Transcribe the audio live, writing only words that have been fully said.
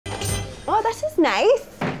Oh, this is nice.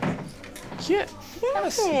 Cute. Yeah,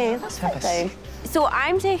 let's sit down. So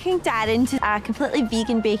I'm taking Darren to a completely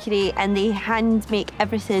vegan bakery and they hand make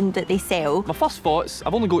everything that they sell. My first thoughts,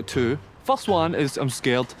 I've only got two. First one is I'm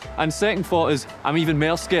scared, and second thought is I'm even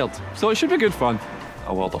more scared. So it should be good fun.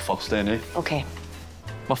 I'll order first then, eh? Okay.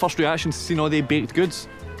 My first reaction to seeing all the baked goods,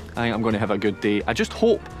 I think I'm going to have a good day. I just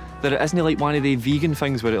hope that it isn't like one of the vegan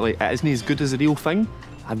things where it isn't as good as the real thing.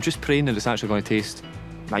 I'm just praying that it's actually going to taste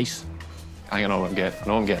nice. I think I know what I'm getting, I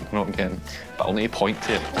know what I'm getting. But I'll need to point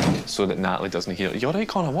to it so that Natalie doesn't hear it. You're right,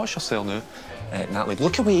 Connor, watch yourself now. Natalie,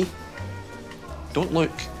 look away. Don't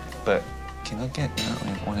look, but can I get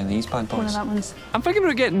Natalie one of these bad boys? One of that ones. I'm thinking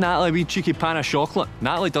about getting Natalie a wee cheeky pan of chocolate.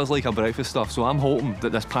 Natalie does like her breakfast stuff, so I'm hoping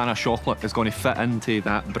that this pan of chocolate is going to fit into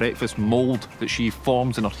that breakfast mould that she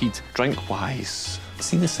forms in her head. Drink-wise,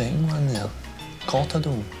 see the second one there?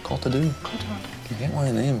 Cortado. Can you get one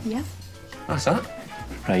of them? Yeah. That's it?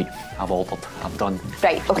 Right, I've ordered. I'm done.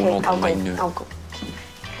 Right, okay, I'll go. Oh my God.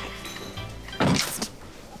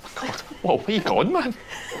 Whoa, where you gone, man?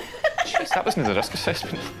 Jeez, that wasn't the risk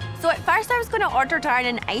assessment. So at first I was going to order Darren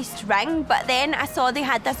an iced ring, but then I saw they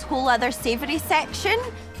had this whole other savoury section.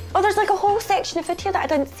 Oh, there's like a whole section of food here that I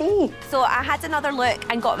didn't see. So I had another look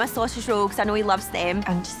and got my sausage roll because I know he loves them.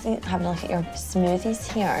 I'm just having a look at your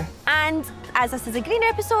smoothies here. And as this is a green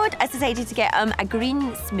episode, I decided to get him a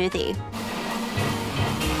green smoothie.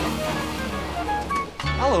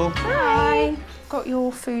 Hello. Hi. Got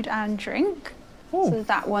your food and drink. Oh. So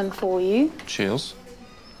that one for you. Cheers.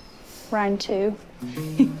 Round two.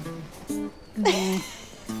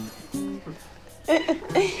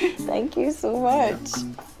 Thank you so much.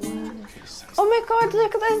 Oh my God,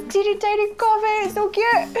 look at this teeny tiny coffee, it's so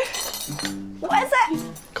cute. What is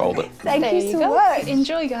it? Called it. Thank There you so go. much.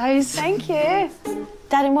 Enjoy, guys. Thank you.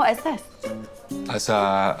 Darren, what is this? It's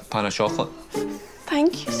a pan of chocolate.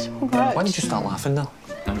 Thank you so much. Why did you start laughing there?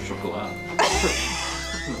 Pan of chocolate.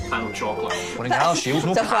 Pan of chocolate. We're in Galashiels,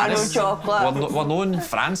 no It's a pan of Paris. chocolate. We're known in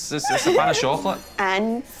France. It's a pan of chocolate.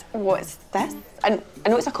 And what's this? And I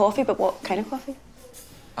know it's a coffee, but what kind of coffee?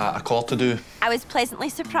 A cortado. I was pleasantly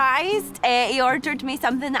surprised. He ordered me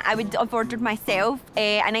something that I would have ordered myself,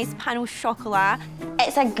 a nice pan au chocolat.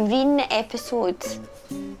 It's a green episode.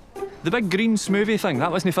 The big green smoothie thing,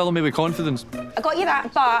 that wasn't filling me with confidence. I got you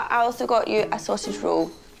that, but I also got you a sausage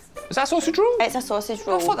roll. Is that sausage roll? It's a sausage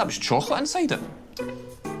I roll. thought that was chocolate inside it.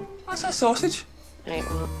 That's a sausage. Right,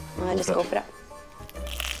 well, I'll just go for it.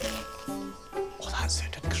 Oh, that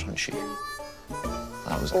sounded crunchy.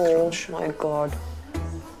 That was a Oh crunch. my God.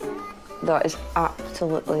 That is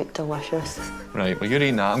absolutely delicious. Right, well, you're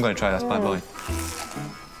eating that. I'm going to try this bad boy.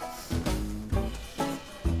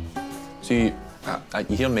 See,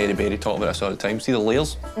 you hear Mary Berry talk about this all the time. See the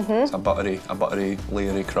layers? It's a buttery,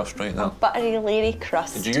 layery crust right there. Buttery, leery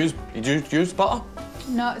crust. Did you use butter?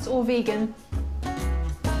 No, it's all vegan.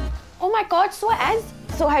 Oh my God, so it is.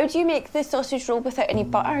 So how do you make the sausage roll without any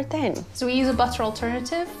butter then? So we use a butter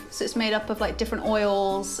alternative. So it's made up of like different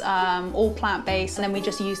oils, all plant-based, and then we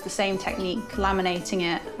just use the same technique, laminating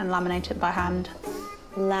it and laminate it by hand.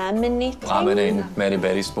 Laminating? Laminating. Mary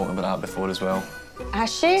Berry's spoken about that before as well.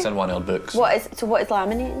 Has she? It's in one of her books. What is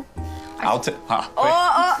laminating? I'll take.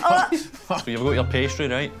 So you've got your pastry,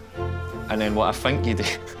 right? And then what I think you do.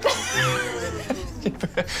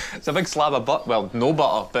 It's a big slab of butter. Well, no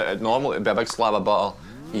butter, but normally it'd be a big slab of butter.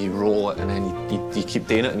 You roll it and then you keep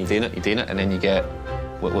doing it and you doing it, and then you get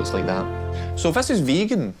what looks like that. So if this is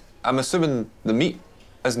vegan, I'm assuming the meat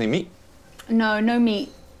isn't meat. No, no meat.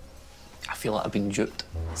 I feel like I've been duped.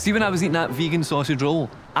 See, when I was eating that vegan sausage roll,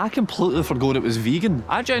 I completely forgot it was vegan.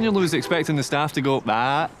 I genuinely was expecting the staff to go,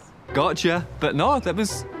 gotcha. But no, that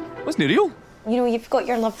wasn't real. You know, you've got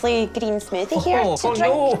your lovely green smoothie here to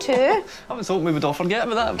drink too. I was hoping we would all forget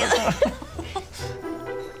about that.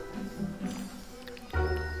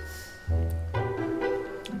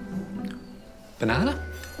 Banana?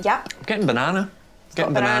 Yep. I'm getting banana.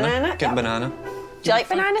 Getting banana in it, Getting yep. banana. Do you like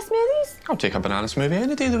banana smoothies? I'll take a banana smoothie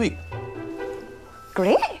any day of the week.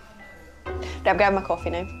 Great. Right, I'm grabbing my coffee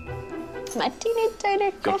now. My teeny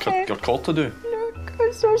tiny coffee. Your call to do. Look,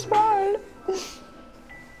 it's so small.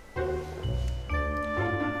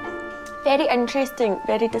 Very interesting,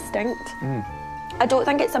 very distinct. I don't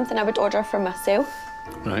think it's something I would order for myself.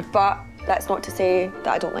 Right. But that's not to say that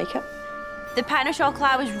I don't like it. The pan au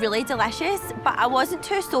chocolat was really delicious, but I wasn't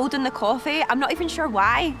too sold on the coffee. I'm not even sure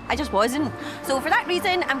why. I just wasn't. So for that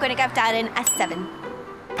reason, I'm going to give Darren a 7.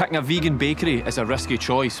 Picking a vegan bakery is a risky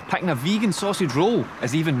choice. Picking a vegan sausage roll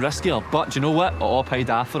is even riskier. But do you know what? It all paid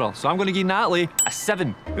off for her. So I'm going to give Natalie a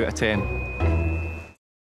 7 out of 10.